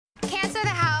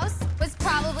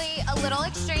little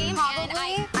extreme. Probably. And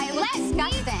It was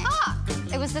disgusting.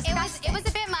 It was disgusting. It was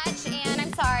a bit much, and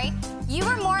I'm sorry. You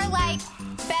were more like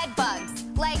bed bugs.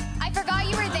 Like, I forgot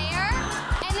you were there,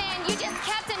 and then you just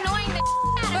kept annoying the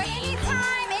out of But me.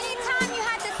 anytime you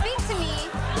had to speak to me,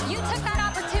 you took that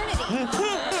opportunity.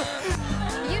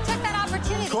 You took that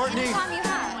opportunity Courtney. anytime you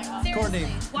had. Courtney,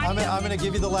 I'm going to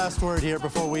give you the last word here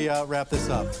before we wrap this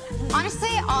up. Honestly,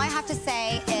 all I have to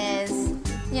say is,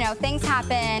 things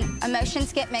happen,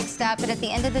 emotions get mixed up, but at the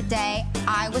end of the day,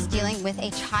 I was dealing with a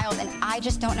child, and I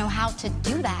just don't know how to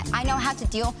do that. I know how to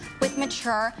deal with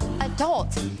mature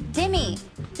adults. Demi,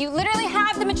 you literally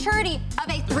have the maturity of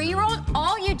a 3-year-old.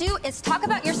 All you do is talk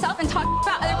about yourself and talk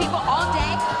about other people all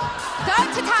day. Go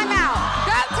to timeout.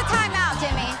 Go to timeout,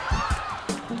 Demi.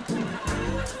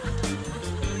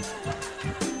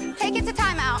 Take it to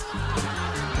timeout.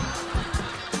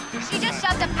 She just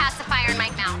shoved a pacifier in my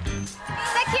mouth.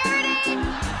 Security!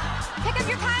 Pick up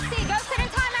your taxi. Go sit in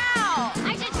timeout.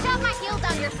 I just shoved my heel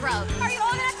down your throat. Are you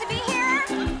old enough to be here?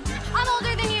 I'm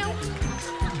older than you.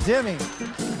 Demi.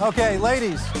 Okay,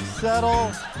 ladies,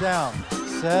 settle down.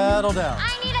 Settle down.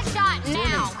 I need a shot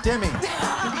now. Demi.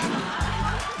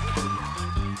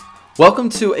 Welcome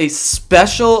to a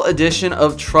special edition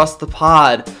of Trust the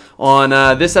Pod. On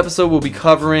this episode, we'll be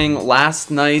covering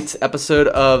last night's episode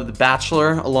of The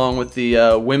Bachelor, along with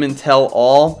the Women Tell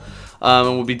All. And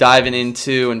we'll be diving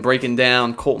into and breaking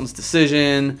down Colton's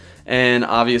decision and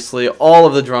obviously all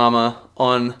of the drama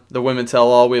on the Women Tell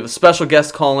All. We have a special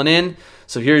guest calling in.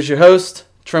 So here's your host,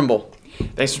 Trimble.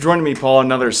 Thanks for joining me, Paul.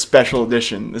 Another special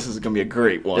edition. This is going to be a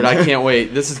great one. Dude, I can't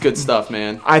wait. This is good stuff,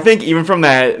 man. I think even from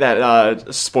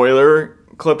that spoiler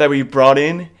clip that we brought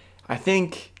in, I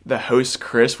think the host,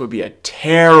 Chris, would be a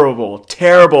terrible,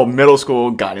 terrible middle school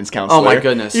guidance counselor. Oh, my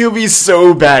goodness. He would be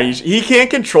so bad. He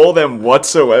can't control them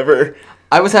whatsoever.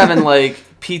 I was having,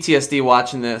 PTSD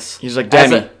watching this. He's like,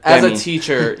 Demi. As a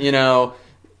teacher,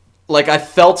 I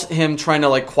felt him trying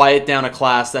to, quiet down a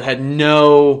class that had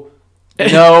no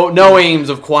aims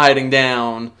of quieting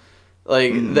down.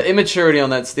 The immaturity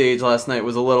on that stage last night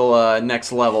was a little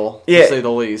next level, to say the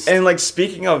least. And,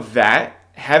 speaking of that,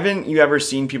 haven't you ever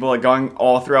seen people going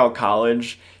all throughout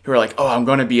college who are like, oh, I'm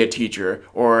going to be a teacher,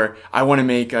 or I want to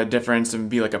make a difference and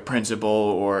be a principal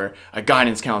or a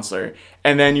guidance counselor.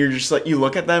 And then you're just you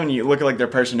look at them and you look at their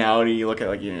personality, you look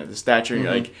at the stature, and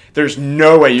you're like, there's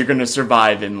no way you're going to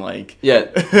survive in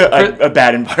a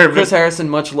bad environment. Chris Harrison,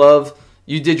 much love.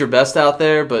 You did your best out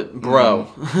there, but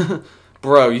bro,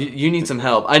 bro, you need some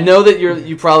help. I know that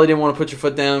you probably didn't want to put your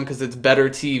foot down because it's better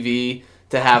TV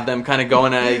to have them kind of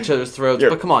going at each other's throats.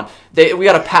 But come on. We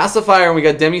got a pacifier and we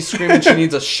got Demi screaming she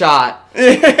needs a shot.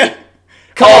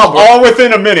 All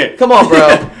within a minute. Come on,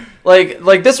 bro.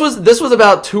 This was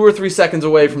about 2 or 3 seconds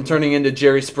away from turning into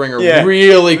Jerry Springer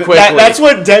really quickly. That's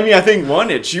what Demi, I think,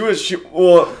 wanted.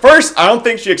 First, I don't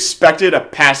think she expected a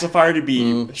pacifier to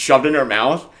be shoved in her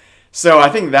mouth. So I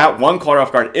think that one caught her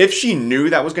off guard. If she knew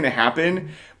that was going to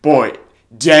happen, boy,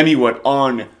 Demi would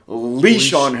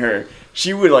unleash on her.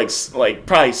 She would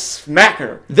probably smack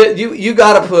her. You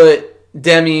gotta put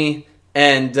Demi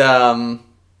and Anyeka.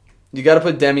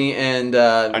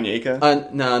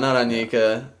 No, not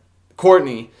Anyeka.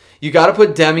 Courtney. You gotta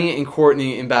put Demi and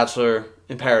Courtney in Bachelor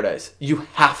in Paradise. You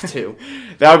have to.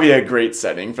 That would be a great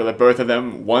setting for the both of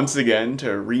them once again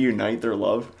to reunite their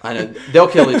love. I know they'll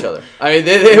kill each other. I mean,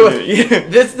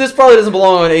 this probably doesn't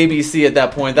belong on ABC at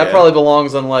that point. That probably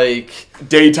belongs on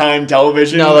daytime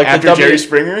television. No, after Jerry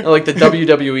Springer, the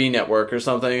WWE network or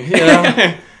something.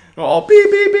 Oh, beep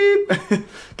beep beep.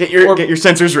 Get your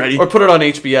sensors ready, or put it on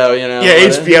HBO. Yeah,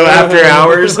 HBO after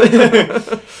hours.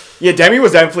 Yeah, Demi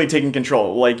was definitely taking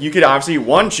control. You could obviously,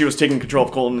 she was taking control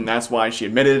of Colton, and that's why she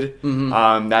admitted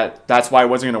that's why it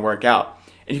wasn't going to work out.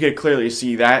 And you could clearly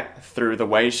see that through the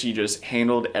way she just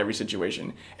handled every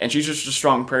situation. And she's just a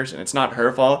strong person. It's not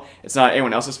her fault. It's not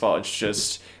anyone else's fault. It's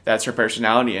just that's her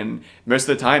personality. And most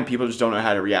of the time, people just don't know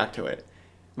how to react to it.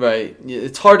 Right.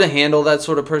 It's hard to handle that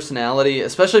sort of personality,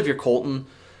 especially if you're Colton.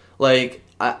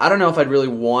 I don't know if I'd really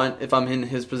want, if I'm in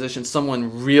his position,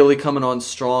 someone really coming on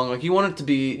strong. You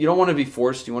don't want to be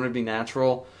forced. You want it to be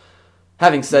natural.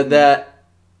 Having said that,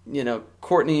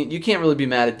 Courtney, you can't really be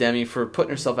mad at Demi for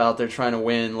putting herself out there trying to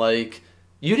win.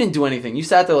 You didn't do anything. You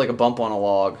sat there like a bump on a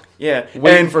log. Yeah.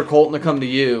 Waiting for Colton to come to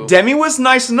you. Demi was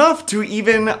nice enough to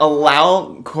even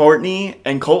allow Courtney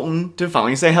and Colton to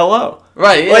finally say hello.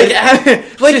 Right. Yeah.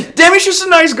 Like Demi's just a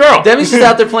nice girl. Demi's just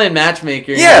out there playing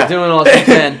matchmaker. Yeah. Doing all she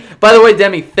can. By the way,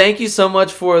 Demi, thank you so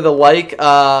much for the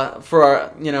for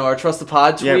our Trust the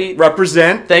Pod tweet. Yeah,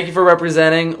 represent. Thank you for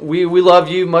representing. We love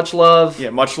you. Much love. Yeah,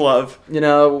 much love.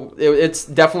 It's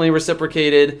definitely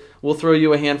reciprocated. We'll throw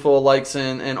you a handful of likes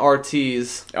and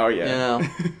RTs. Oh yeah.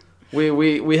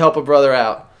 We help a brother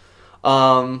out.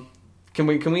 Can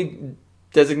we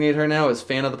designate her now as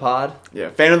fan of the pod? Yeah,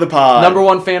 fan of the pod. Number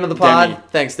one fan of the pod. Demi.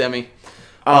 Thanks, Demi.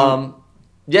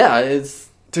 It's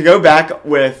to go back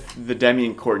with the Demi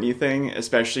and Courtney thing,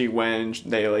 especially when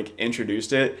they like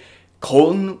introduced it.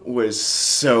 Colton was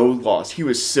so lost. He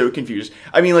was so confused.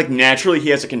 I mean, like naturally he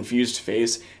has a confused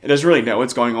face. He doesn't really know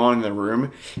what's going on in the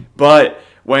room. But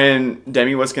when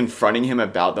Demi was confronting him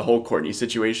about the whole Courtney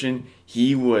situation,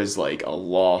 he was like a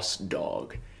lost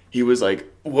dog. He was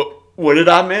like, "What did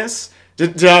I miss?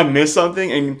 Did I miss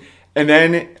something?" And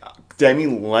then Demi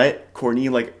let Courtney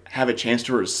like have a chance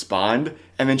to respond,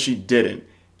 and then she didn't.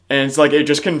 And it's like it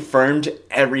just confirmed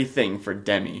everything for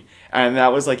Demi. And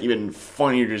that was like even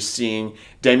funnier just seeing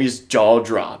Demi's jaw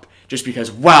drop. Just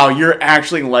because, wow, you're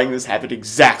actually letting this happen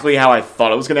exactly how I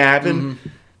thought it was going to happen. Mm-hmm.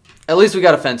 At least we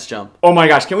got a fence jump. Oh my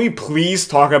gosh, can we please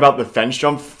talk about the fence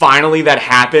jump? Finally that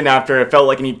happened after it felt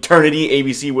like an eternity.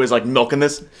 ABC was like milking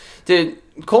this. Dude,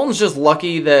 Colton's just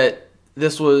lucky that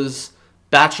this was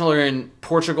Bachelor in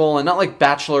Portugal and not like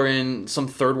Bachelor in some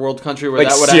third world country where like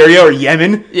that would Syria or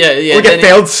Yemen. Yeah. Like a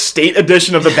failed state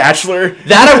edition of The Bachelor.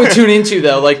 That I would tune into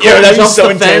though. Like yeah, that'd be jumps so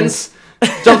the intense.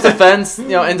 Jumps the fence,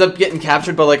 ends up getting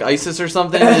captured by like ISIS or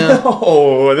something. This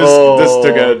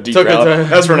took a deep route.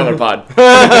 That's for another pod.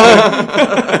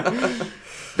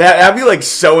 That'd be like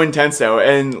so intense though,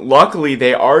 and luckily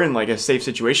they are in like a safe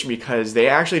situation because they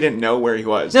actually didn't know where he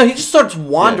was. No, he just starts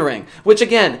wandering, which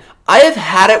again, I have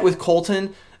had it with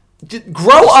Colton.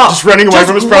 Grow up. Just running away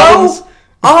from his problems. Grow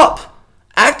up.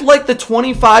 Act like the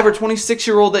 25 or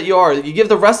 26-year-old that you are. You give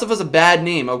the rest of us a bad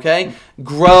name, okay?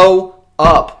 Grow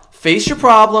up. Face your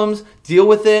problems. Deal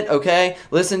with it, okay?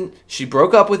 Listen, she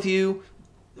broke up with you.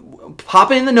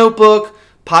 Pop it in the notebook.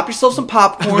 Pop yourself some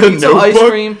popcorn, eat some ice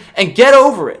cream, and get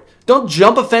over it. Don't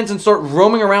jump a fence and start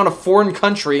roaming around a foreign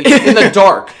country in the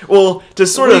dark. Well, to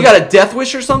sort of... You got a death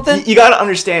wish or something? You got to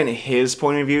understand his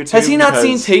point of view, too. Has he not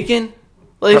seen Taken?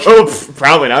 Like,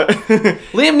 probably not.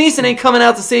 Liam Neeson ain't coming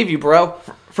out to save you, bro.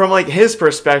 From, like, his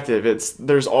perspective,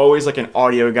 there's always, like, an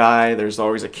audio guy. There's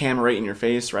always a camera right in your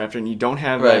face right after, and you don't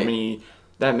have that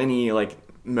many, like,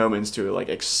 moments to like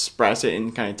express it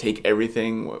and kind of take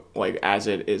everything like as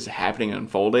it is happening and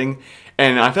unfolding.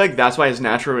 And I feel like that's why his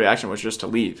natural reaction was just to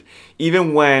leave.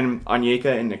 Even when Anyeka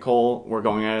and Nicole were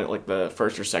going at it like the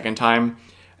first or second time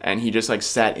and he just like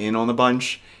sat in on the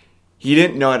bunch, he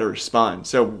didn't know how to respond.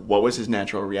 So what was his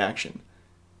natural reaction?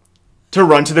 To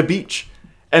run to the beach.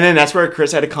 And then that's where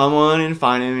Chris had to come on and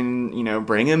find him and,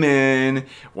 bring him in.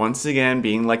 Once again,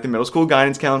 being like the middle school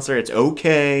guidance counselor. It's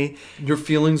okay. Your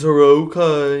feelings are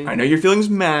okay. I know your feelings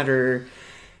matter.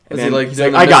 And then he's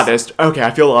like, I got this. Okay,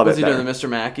 I feel a lot better. Was he doing the Mr.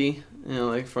 Mackey?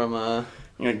 Like from,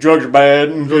 drugs are bad.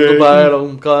 Drugs are bad,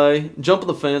 okay. Jumping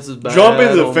the fence is bad.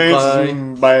 Jumping the fence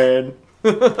is bad.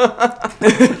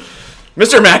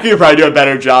 Mr. Mackey would probably do a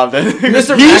better job than...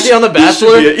 Mr. Mackey on The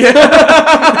Bachelor?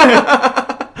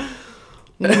 Yeah.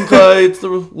 Okay, it's the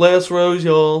last rose,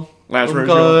 y'all. Last rose,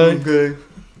 y'all. Okay.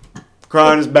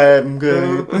 Crying is bad.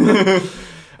 Okay.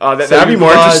 That'd be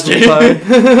more interesting.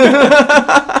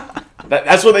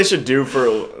 That's what they should do for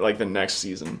like the next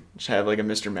season. Just have like a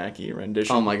Mr. Mackey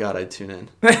rendition. Oh my god, I'd tune in.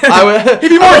 He'd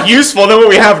be more useful than what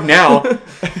we have now.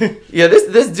 Yeah,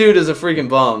 this dude is a freaking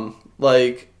bum.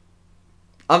 Like,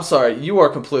 I'm sorry, you are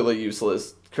completely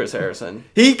useless, Chris Harrison.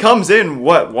 He comes in,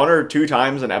 one or two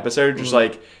times an episode,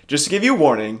 just to give you a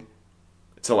warning,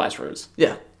 it's the last rose.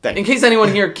 Yeah. In case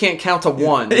anyone here can't count to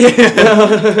one.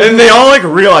 And they all, like,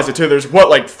 realize it, too. There's,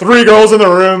 3 girls in the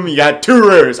room, you got 2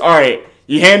 rows. All right,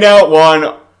 you hand out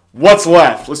 1, what's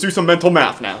left? Let's do some mental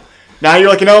math now. Now you're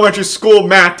like an elementary school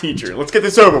math teacher. Let's get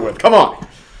this over with. Come on.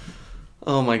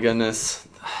 Oh, my goodness.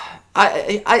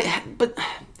 But...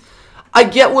 I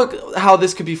get how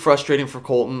this could be frustrating for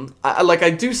Colton. I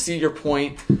do see your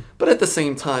point, but at the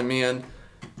same time, man,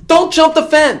 don't jump the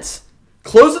fence.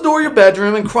 Close the door of your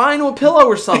bedroom and cry into a pillow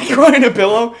or something. Cry into a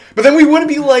pillow? But then we wouldn't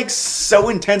be like so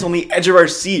intense on the edge of our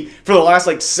seat for the last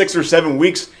like 6 or 7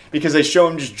 weeks because they show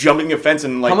him just jumping a fence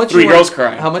and like 3 girls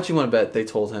crying. How much you want to bet they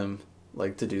told him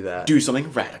like to do that? Do something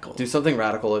radical. Do something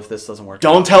radical if this doesn't work.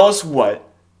 Don't tell us what,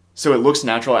 so it looks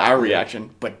natural at our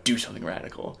reaction, but do something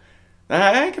radical.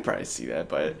 I could probably see that,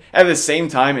 but at the same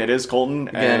time, it is Colton.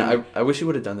 Again, I wish he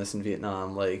would have done this in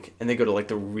Vietnam, and they go to,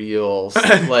 the real,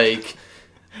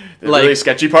 The really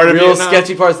sketchy part of real Vietnam?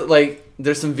 sketchy parts. Like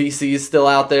there's some VCs still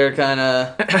out there, kind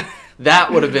of.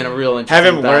 That would have been a real interesting.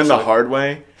 Have him learn the Bachelor. hard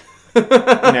way. You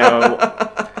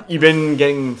know, you've been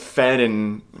getting fed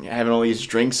and having all these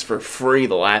drinks for free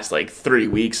the last like 3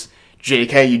 weeks.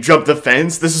 JK, you jumped the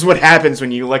fence. This is what happens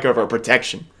when you let go of our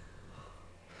protection.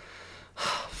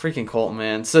 Freaking Colton,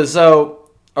 man. So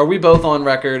are we both on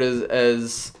record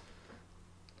as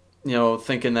you know,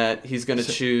 thinking that he's going to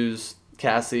choose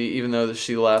Cassie even though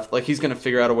she left? Like he's going to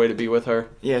figure out a way to be with her.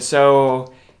 Yeah,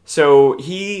 so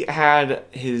he had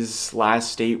his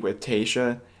last date with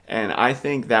Tayshia, and I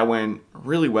think that went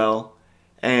really well.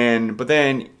 But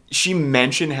then she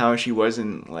mentioned how she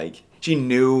wasn't like, she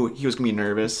knew he was gonna be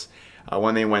nervous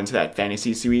when they went to that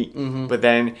fantasy suite. Mm-hmm. But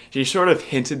then she sort of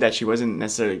hinted that she wasn't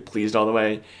necessarily pleased all the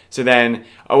way. So then,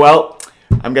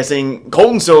 I'm guessing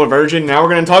Colton's still a virgin. Now we're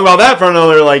gonna talk about that for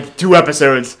another like 2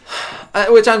 episodes.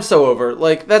 Which I'm so over.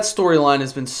 Like that storyline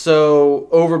has been so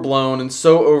overblown and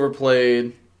so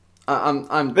overplayed.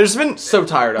 There's been so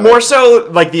tired of more it. so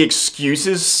like the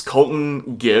excuses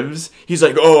Colton gives. He's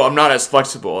like, "Oh, I'm not as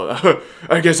flexible.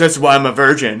 I guess that's why I'm a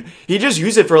virgin." He just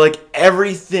used it for like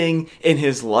everything in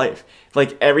his life,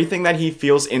 like everything that he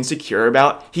feels insecure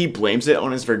about. He blames it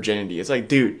on his virginity. It's like,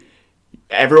 dude,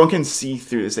 everyone can see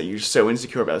through this that you're so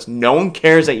insecure about this. No one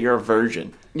cares that you're a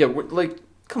virgin. Yeah, like,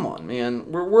 come on, man.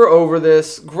 We're over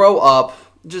this. Grow up.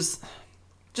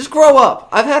 Just grow up.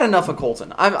 I've had enough of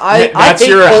Colton. I That's hate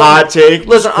your Colton. hot take.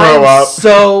 Listen, grow I'm up.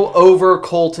 so over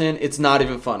Colton. It's not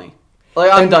even funny.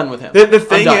 Like I'm done with him. The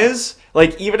thing I'm done. is,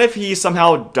 like, even if he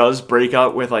somehow does break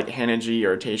up with like Hannah G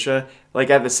or Tayshia, like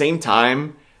at the same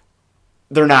time,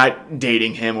 they're not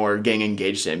dating him or getting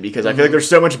engaged to him because I feel like they're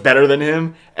so much better than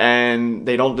him and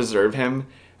they don't deserve him.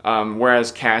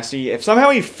 Whereas Cassie, if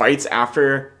somehow he fights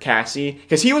after Cassie,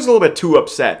 because he was a little bit too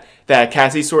upset that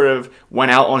Cassie sort of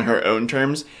went out on her own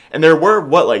terms, and there were,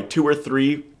 like 2 or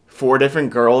 3, 4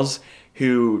 different girls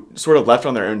who sort of left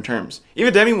on their own terms.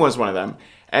 Even Demi was one of them,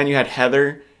 and you had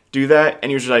Heather do that, and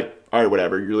he was just like, all right,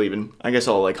 whatever, you're leaving. I guess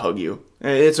I'll, like, hug you.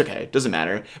 It's okay, it doesn't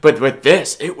matter. But with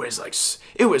this, it was, like,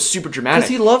 it was super dramatic. 'Cause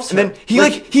he loves her. And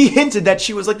then he hinted that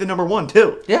she was, like, the number 1,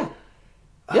 too. Yeah.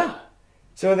 Yeah.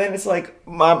 So then it's like,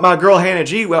 my girl Hannah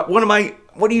G, what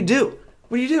do you do?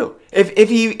 What do you do?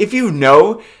 If you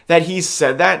know that he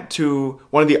said that to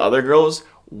one of the other girls,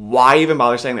 why even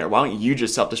bother staying there? Why don't you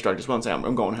just self-destruct as well and say,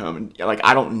 I'm going home, and like,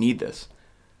 I don't need this.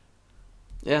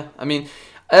 Yeah, I mean,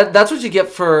 that's what you get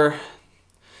for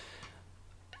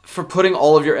putting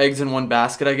all of your eggs in one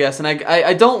basket, I guess. And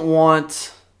I don't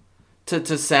want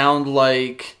to sound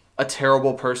like a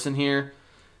terrible person here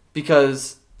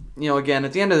because, you know, again,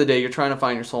 at the end of the day, you're trying to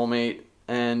find your soulmate.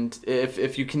 And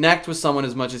if you connect with someone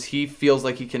as much as he feels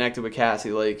like he connected with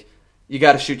Cassie, like, you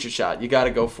got to shoot your shot. You got to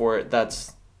go for it.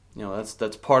 That's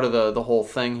part of the whole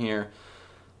thing here.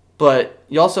 But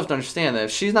you also have to understand that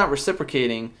if she's not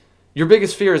reciprocating, your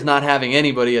biggest fear is not having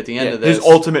anybody at the end of this. His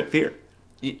ultimate fear.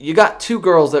 You got 2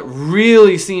 girls that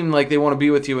really seem like they want to be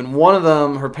with you, and one of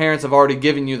them, her parents have already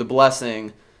given you the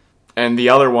blessing. And the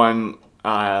other one,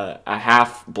 a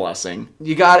half blessing.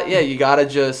 You gotta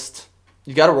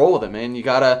roll with it, man.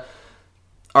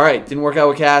 All right, didn't work out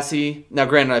with Cassie. Now,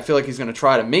 granted, I feel like he's going to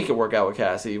try to make it work out with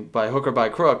Cassie by hook or by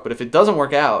crook, but if it doesn't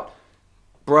work out,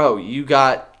 bro, you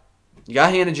got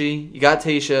Hannah G, you got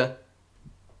Tayshia,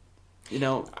 you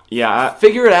know,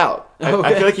 figure it out. Okay?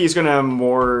 I feel like he's going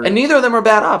to and neither of them are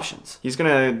bad options. He's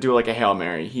going to do like a Hail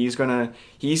Mary.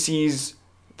 He sees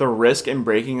the risk in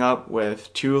breaking up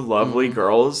with 2 lovely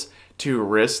girls to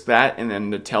risk that and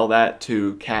then to tell that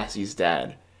to Cassie's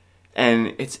dad.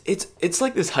 And it's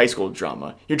like this high school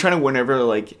drama. You're trying to win over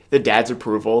like the dad's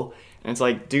approval, and it's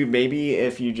like, dude, maybe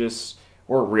if you just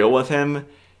were real with him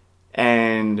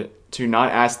and to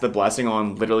not ask the blessing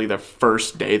on literally the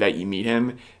first day that you meet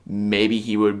him, maybe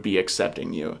he would be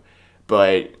accepting you.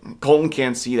 But Colton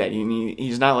can't see that.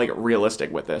 He's not like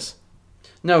realistic with this.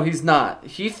 No, he's not.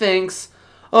 He thinks,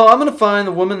 oh, I'm going to find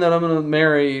the woman that I'm going to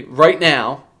marry right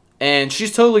now, and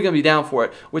she's totally going to be down for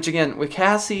it. Which, again, with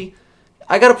Cassie,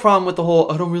 I got a problem with the whole,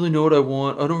 I don't really know what I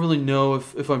want. I don't really know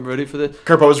if I'm ready for this.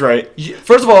 Kerpo was right.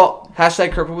 First of all,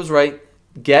 hashtag Kerpo was right.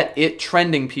 Get it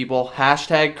trending, people.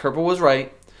 Hashtag Kerpo was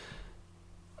right.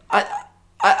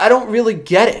 I don't really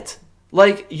get it.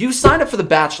 Like, you signed up for The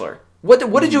Bachelor. What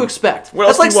did you expect?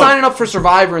 That's like signing up for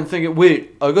Survivor and thinking,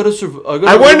 wait, I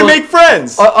wanted to make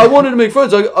friends. I wanted to make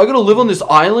friends. I gotta live on this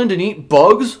island and eat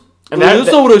bugs? And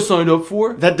that's not what I signed up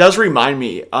for. That does remind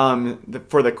me,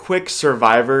 for the quick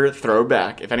Survivor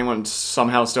throwback, if anyone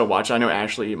somehow still watches, I know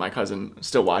Ashley, my cousin,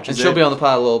 still watches And she'll be on the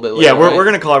pod a little bit later. Yeah, we're right?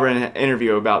 going to call her an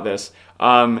interview about this.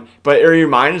 But it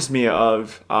reminds me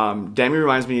of, Demi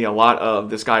reminds me a lot of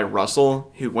this guy,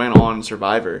 Russell, who went on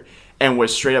Survivor and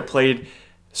was straight up played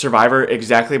Survivor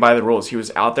exactly by the rules. He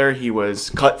was out there, he was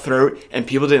cutthroat, and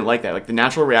people didn't like that. Like, the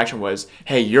natural reaction was,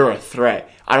 hey, you're a threat.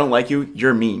 I don't like you,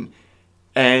 you're mean.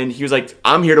 And he was like,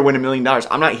 I'm here to win $1 million.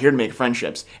 I'm not here to make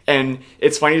friendships. And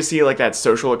it's funny to see like that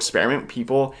social experiment.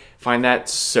 People find that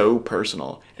so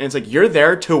personal. And it's like, you're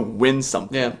there to win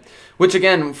something. Yeah. Which,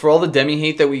 again, for all the Demi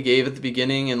hate that we gave at the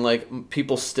beginning and like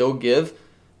people still give,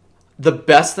 the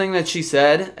best thing that she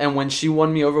said, and when she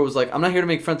won me over, was like, I'm not here to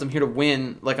make friends. I'm here to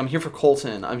win. Like, I'm here for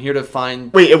Colton. I'm here to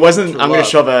find... Wait, it wasn't, I'm going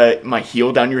to love. shove my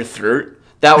heel down your throat?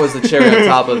 That was the cherry on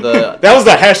top of the... That was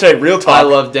the hashtag real talk. I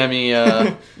love Demi...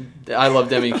 I love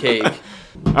Demi cake.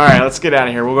 All right, let's get out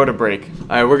of here. We'll go to break. All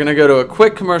right, we're going to go to a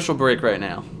quick commercial break right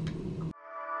now.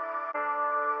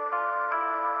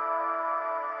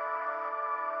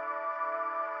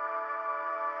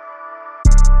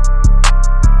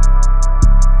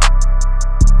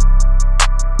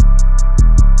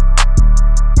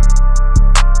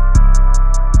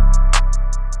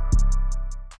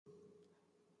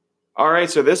 All right,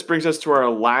 so this brings us to our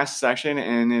last section,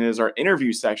 and it is our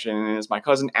interview section, and it is my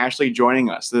cousin Ashley joining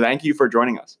us. So thank you for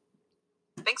joining us.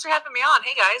 Thanks for having me on.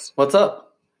 Hey, guys. What's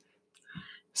up?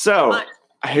 So,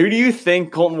 who do you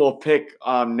think Colton will pick,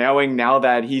 knowing now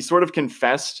that he sort of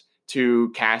confessed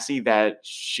to Cassie that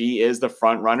she is the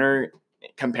front runner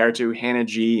compared to Hannah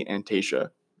G and Tayshia?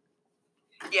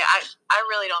 Yeah, I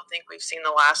really don't think we've seen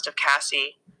the last of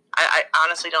Cassie. I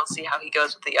honestly don't see how he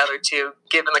goes with the other two,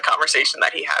 given the conversation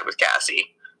that he had with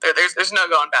Cassie. There's no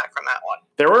going back from that one.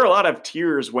 There were a lot of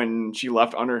tears when she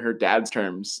left under her dad's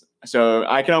terms. So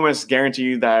I can almost guarantee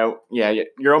you that, yeah,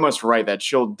 you're almost right that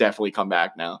she'll definitely come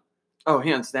back now. Oh,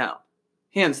 hands down.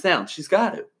 Hands down. She's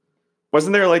got it.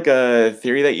 Wasn't there like a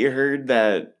theory that you heard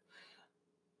that...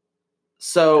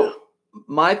 So,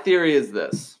 my theory is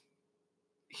this.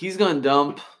 He's going to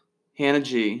dump Hannah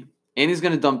G, and he's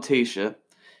going to dump Tayshia.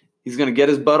 He's going to get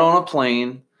his butt on a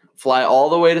plane, fly all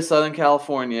the way to Southern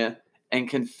California, and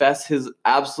confess his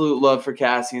absolute love for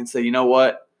Cassie and say, you know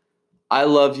what? I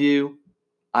love you.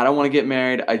 I don't want to get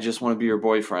married. I just want to be your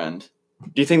boyfriend.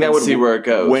 Do you think that would see where it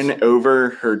goes? Win over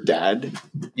her dad?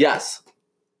 Yes.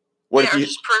 What yeah, if or you...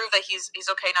 just prove that he's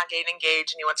okay not getting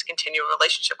engaged and he wants to continue a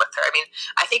relationship with her. I mean,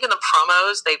 I think in the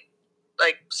promos, they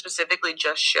like specifically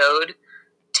just showed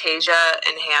Tayshia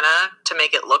and Hannah to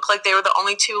make it look like they were the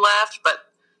only two left, but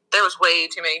there was way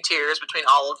too many tears between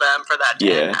all of them for that to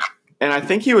happen. And I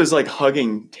think he was like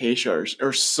hugging Tayshia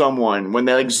or someone when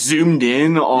they like zoomed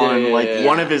in on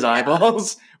one of his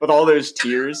eyeballs with all those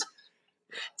tears.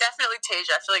 Definitely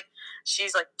Tayshia. I feel like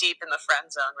she's like deep in the friend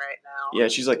zone right now. Yeah,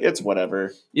 she's like, it's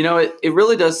whatever. You know, it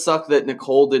really does suck that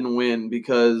Nicole didn't win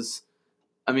because,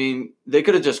 I mean, they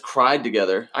could have just cried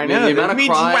together. I know. The amount of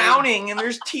crying, drowning and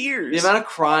there's tears. the amount of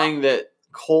crying that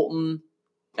Colton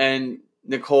and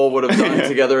Nicole would have done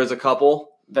together as a couple.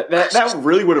 That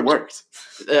really would have worked.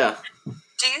 Yeah.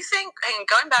 Do you think, and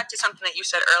going back to something that you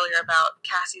said earlier about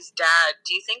Cassie's dad,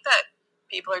 do you think that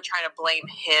people are trying to blame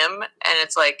him and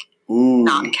it's like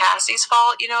not Cassie's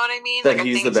fault, you know what I mean? That like,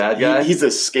 he's the bad guy? He's a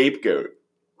scapegoat.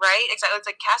 Right? Exactly. It's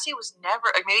like Cassie was never,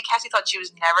 like maybe Cassie thought she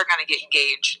was never going to get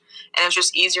engaged and it was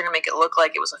just easier to make it look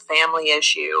like it was a family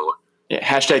issue. Yeah,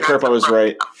 hashtag Kerpa was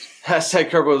right.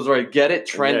 Hashtag Kerpa was right. Get it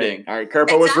trending. Yeah. All right,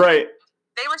 Kerpa was right.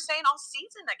 They were saying all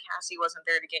season that Cassie wasn't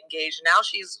there to get engaged. Now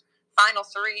she's final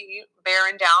three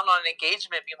bearing down on an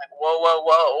engagement, being like,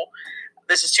 whoa.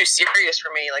 This is too serious for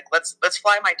me. Like, let's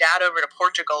fly my dad over to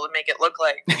Portugal and make it look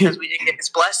like because we didn't get his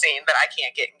blessing that I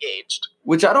can't get engaged.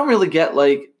 Which I don't really get.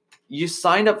 Like, you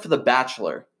signed up for The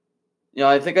Bachelor. You know,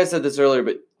 I think I said this earlier,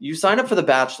 but you signed up for The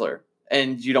Bachelor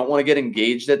and you don't want to get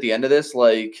engaged at the end of this?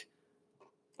 Like...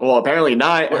 Well, apparently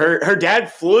not. Her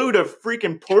dad flew to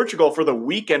freaking Portugal for the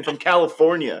weekend from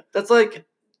California. That's like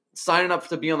signing up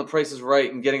to be on The Price is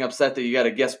Right and getting upset that you got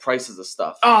to guess prices of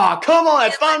stuff. Oh, come on.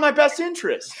 I found my best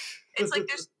interest. It's like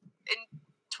there's in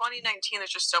 2019,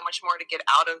 there's just so much more to get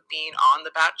out of being on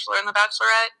The Bachelor and The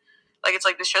Bachelorette. Like, it's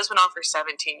like the show's been on for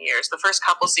 17 years. The first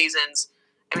couple seasons,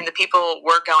 I mean, the people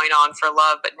were going on for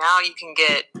love, but now you can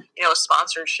get, you know, a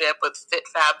sponsorship with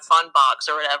FitFab Funbox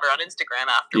or whatever on Instagram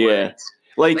afterwards. Yeah.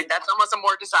 Like that's almost a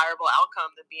more desirable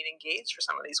outcome than being engaged for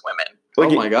some of these women.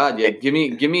 Oh my God! Yeah, give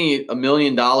me $1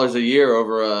 million a year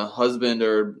over a husband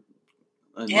or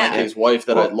in my case wife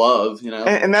that I love. You know,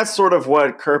 and that's sort of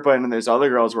what Kerpa and those other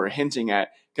girls were hinting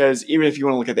at. because even if you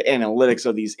want to look at the analytics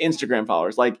of these Instagram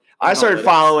followers, like I started Analytics.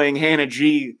 following Hannah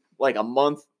G like a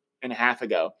month and a half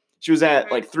ago. She was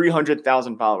at like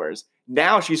 300,000 followers.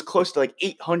 Now she's close to like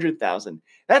 800,000.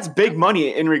 That's big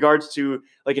money in regards to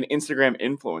like an Instagram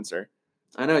influencer.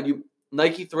 I know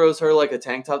Nike throws her like a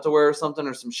tank top to wear or something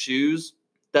or some shoes.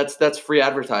 That's free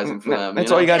advertising for them.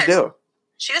 That's all you got to do.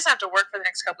 She doesn't have to work for the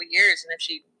next couple of years, and if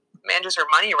she manages her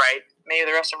money right, maybe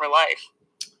the rest of her life.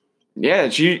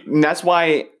 Yeah, and that's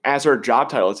why as her job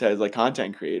title it says like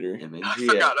content creator. I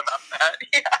forgot about that.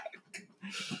 Yeah.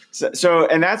 So,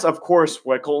 and that's of course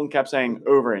what Colton kept saying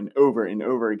over and over and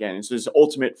over again. It's this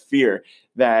ultimate fear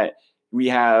that we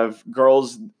have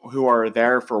girls who are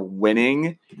there for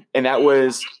winning, and that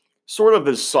was sort of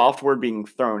the soft word being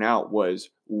thrown out was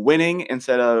winning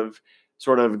instead of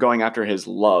sort of going after his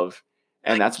love,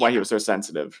 and that's why he was so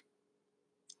sensitive.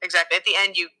 Exactly. At the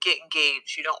end, you get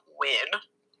engaged. You don't win.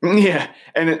 Yeah,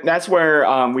 and that's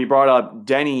where we brought up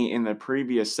Denny in the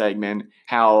previous segment,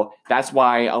 how that's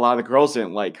why a lot of the girls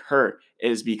didn't like her,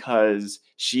 is because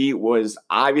she was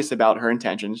obvious about her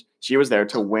intentions. She was there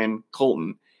to win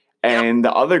Colton. And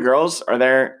the other girls are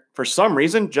there for some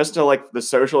reason, just to like the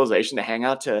socialization, to hang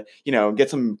out, to,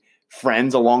 get some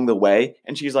friends along the way.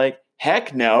 And she's like,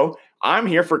 heck no, I'm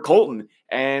here for Colton.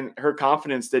 And her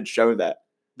confidence did show that.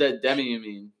 That Demi, you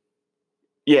mean?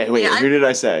 Yeah, wait, who did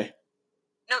I say?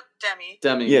 No, Demi.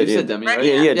 Demi. Yeah, you said Demi, right?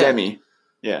 Yeah, Demi.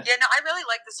 Yeah. Yeah, no, I really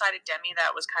like the side of Demi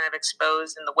that was kind of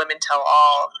exposed in the Women Tell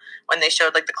All when they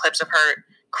showed like the clips of her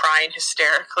crying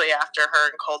hysterically after her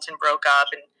and Colton broke up,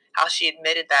 and how she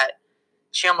admitted that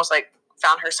she almost like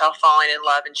found herself falling in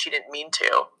love and she didn't mean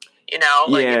to. It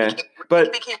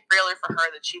became realer for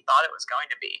her than she thought it was going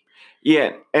to be.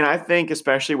 Yeah, and I think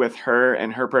especially with her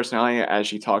and her personality, as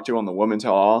she talked to on the Women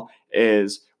Tell All,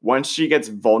 is once she gets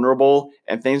vulnerable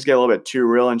and things get a little bit too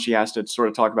real and she has to sort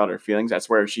of talk about her feelings, that's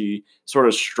where she sort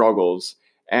of struggles.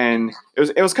 And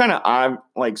it was kind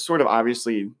of sort of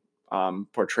obviously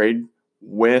portrayed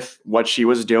with what she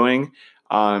was doing.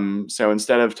 So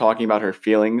instead of talking about her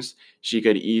feelings, she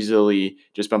could easily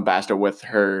just bombast her with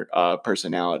her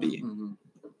personality. Mm-hmm.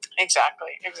 Exactly.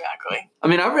 I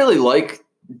mean, I really like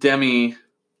Demi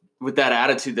with that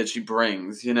attitude that she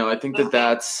brings. I think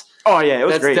that's... Oh, yeah, it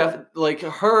was great. Like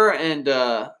her and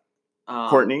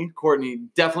Courtney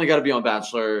definitely got to be on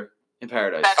Bachelor in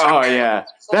Paradise. Oh, yeah.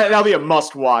 That'll be a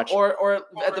must watch. Or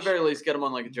at the very least, get them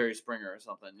on like a Jerry Springer or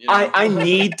something. I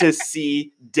need to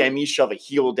see Demi shove a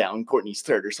heel down Courtney's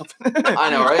throat or something. I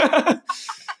know, right?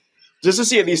 Just to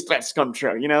see if these threats come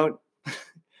true,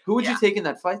 Who would you take in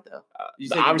that fight, though?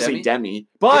 Obviously Demi.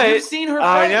 But you've seen her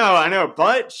fight. I know.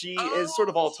 But she is sort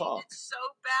of all talk. It's so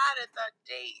bad at that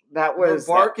date. That was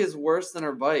her bark is worse than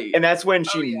her bite. And that's when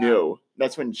she knew.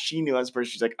 That's when she knew as a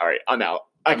person. She's like, all right, I'm out.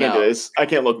 I can't do this. I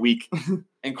can't look weak.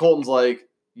 And Colton's like,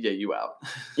 yeah, you out.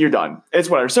 You're done. It's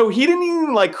whatever. So he didn't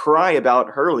even like cry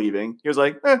about her leaving. He was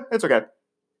like, it's okay.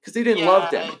 Because he didn't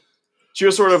love Demi. She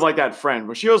was sort of like that friend,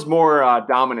 but she was more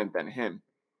dominant than him.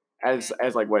 As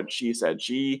like what she said,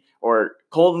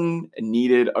 Colton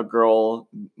needed a girl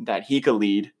that he could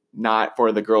lead, not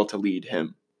for the girl to lead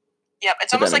him. Yeah,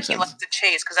 it's almost like he likes to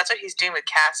chase, because that's what he's doing with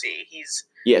Cassie.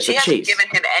 She hasn't given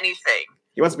him anything.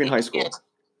 He wants to be in high school.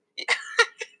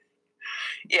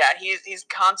 Yeah, he's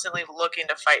constantly looking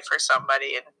to fight for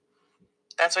somebody, and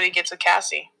that's what he gets with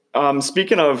Cassie.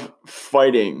 Speaking of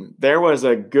fighting, there was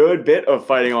a good bit of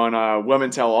fighting on Women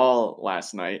Tell All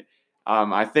last night.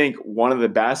 I think one of the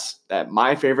best, that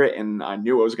my favorite, and I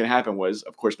knew what was going to happen, was,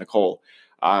 of course, Nicole.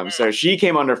 So she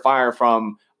came under fire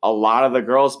from a lot of the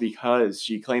girls because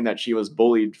she claimed that she was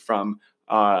bullied from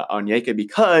Onyeka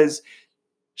because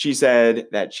she said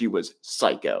that she was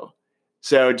psycho.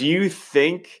 So do you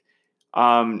think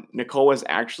Nicole was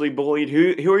actually bullied?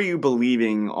 Who are you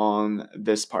believing on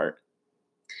this part?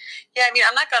 Yeah, I mean,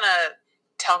 I'm not going to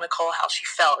tell Nicole how she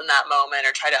felt in that moment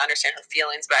or try to understand her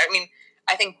feelings, but I mean,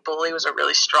 I think bully was a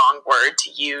really strong word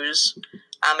to use.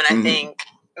 And I think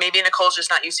maybe Nicole's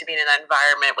just not used to being in that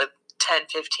environment with 10,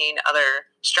 15 other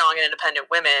strong and independent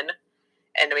women.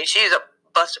 And I mean, she's a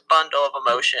busted bundle of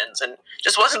emotions and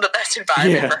just wasn't the best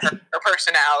environment for her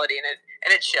personality.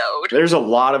 And it showed. There's a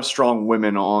lot of strong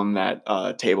women on that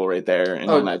table right there and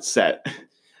on that set.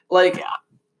 Like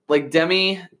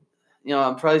Demi,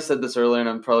 I probably said this earlier and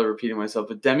I'm probably repeating myself,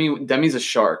 but Demi's a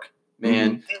shark.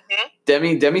 Man,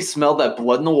 Demi smelled that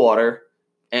blood in the water,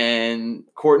 and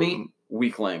Courtney,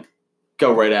 weakling,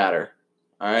 go right at her.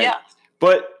 All right. Yeah.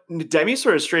 But Demi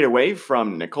sort of strayed away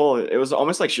from Nicole. It was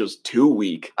almost like she was too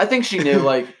weak. I think she knew,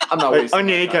 I'm not wasting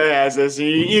Onyeka has this.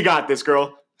 You got this,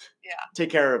 girl. Yeah. Take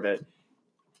care of it.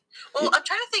 Well, I'm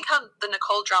trying to think how the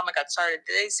Nicole drama got started.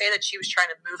 Did they say that she was trying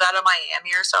to move out of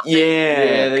Miami or something?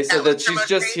 Yeah, they said that was she's her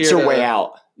just motivation? here. It's her to- way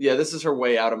out. Yeah, this is her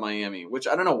way out of Miami, which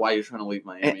I don't know why you're trying to leave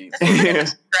Miami.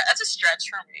 That's a stretch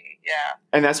for me. Yeah.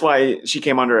 And that's why she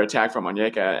came under attack from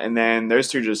Onyeka. And then those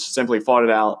two just simply fought it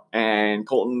out, and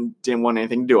Colton didn't want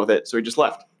anything to do with it, so he just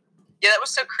left. Yeah, that was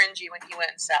so cringy when he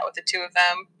went and sat with the two of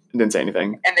them, Didn't say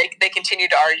anything. and they continued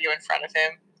to argue in front of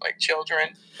him like children.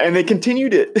 And they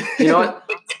continued it. You know what?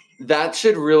 That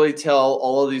should really tell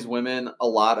all of these women a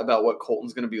lot about what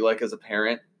Colton's going to be like as a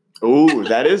parent. Ooh,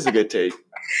 that is a good take.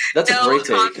 That's a No great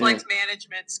take. conflict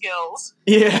management skills.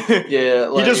 Yeah.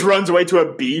 Yeah, He just runs away to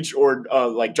a beach or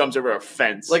like jumps over a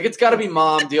fence. Like, it's got to be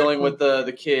mom dealing with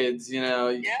the kids, you know.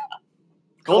 Yeah.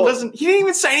 Colton he didn't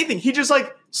even say anything. He just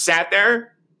like sat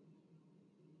there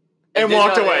and did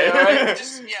walked nothing, away. right?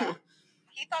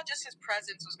 He thought just his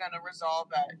presence was going to resolve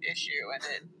that issue, and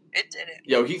it didn't.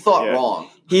 Yo, he thought Yeah. wrong.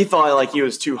 He thought like he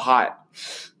was too hot.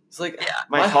 It's like, Yeah.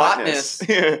 my hotness.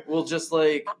 hotness will just,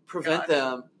 like, prevent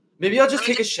them. Maybe I'll just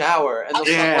take a shower and they'll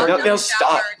Yeah, stop they'll- arguing. they'll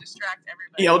stop. And distract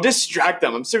everybody. I'll distract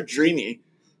them. I'm so dreamy.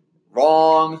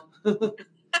 Wrong.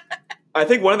 I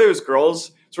think one of those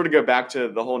girls, sort of go back to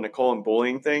the whole Nicole and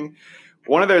bullying thing.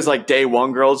 One of those like day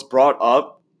one girls brought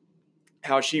up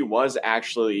how she was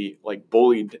actually like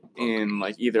bullied in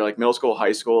like either like middle school,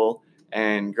 high school,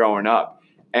 and growing up.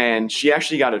 And she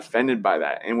actually got offended by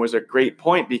that, and was a great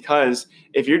point, because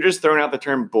if you're just throwing out the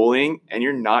term bullying and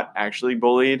you're not actually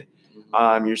bullied,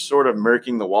 you're sort of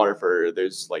murking the water for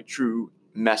those like true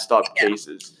messed up Yeah.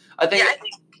 cases. I think. Yeah, I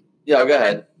think Yeah, go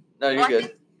ahead. No, you're Well,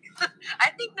 good. I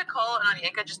think Nicole and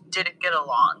Onyeka just didn't get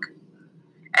along.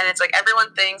 And it's like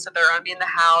everyone thinks that they're going to be in the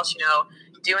house, you know,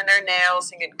 doing their nails,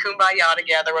 singing Kumbaya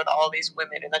together with all these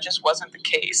women, and that just wasn't the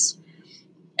case.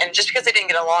 And just because they didn't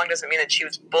get along doesn't mean that she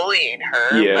was bullying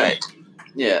her. Yeah. But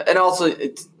Yeah, and also,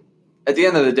 it's at the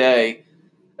end of the day,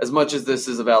 as much as this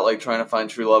is about like trying to find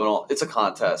true love and all, it's a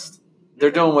contest.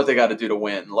 They're doing what they got to do to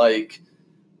win. Like,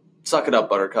 suck it up,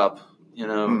 Buttercup. You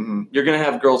know, Mhm. you're gonna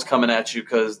have girls coming at you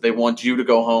because they want you to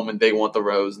go home and they want the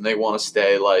rose and they want to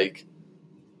stay. Like,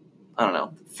 I don't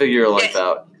know, figure your life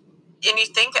out. and you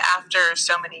think after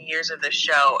so many years of this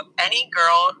show, any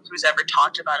girl who's ever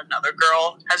talked about another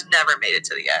girl has never made it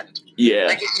to the end. Yeah.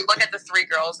 Like, if you look at the three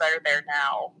girls that are there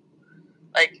now,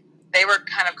 like, they were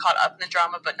kind of caught up in the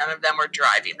drama, but none of them were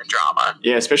driving the drama.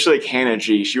 Yeah, especially like Hannah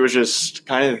G. She was just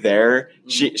kind of there.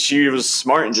 She was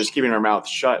smart in just keeping her mouth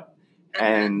shut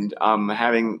and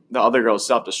having the other girls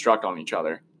self-destruct on each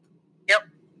other. Yep.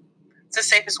 It's the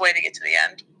safest way to get to the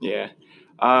end. Yeah.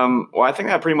 Well, I think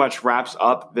that pretty much wraps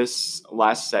up this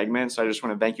last segment. So I just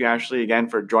want to thank you, Ashley, again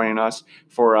for joining us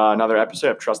for another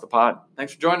episode of Trust the Pod.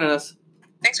 Thanks for joining us.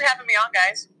 Thanks for having me on,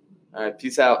 guys. All right,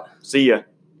 peace out. See ya.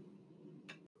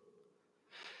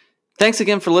 Thanks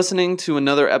again for listening to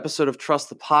another episode of Trust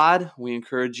the Pod. We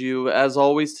encourage you, as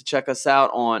always, to check us out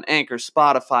on Anchor,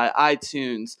 Spotify,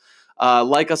 iTunes.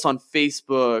 Like us on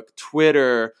Facebook,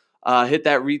 Twitter. Hit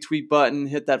that retweet button,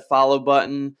 hit that follow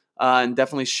button, and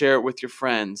definitely share it with your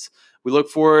friends. We look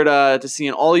forward to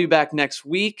seeing all of you back next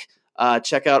week.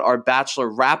 Check out our Bachelor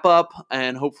wrap-up,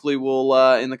 and hopefully we'll,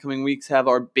 in the coming weeks, have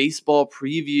our baseball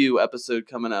preview episode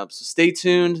coming up. So stay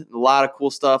tuned. A lot of cool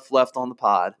stuff left on the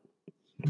pod.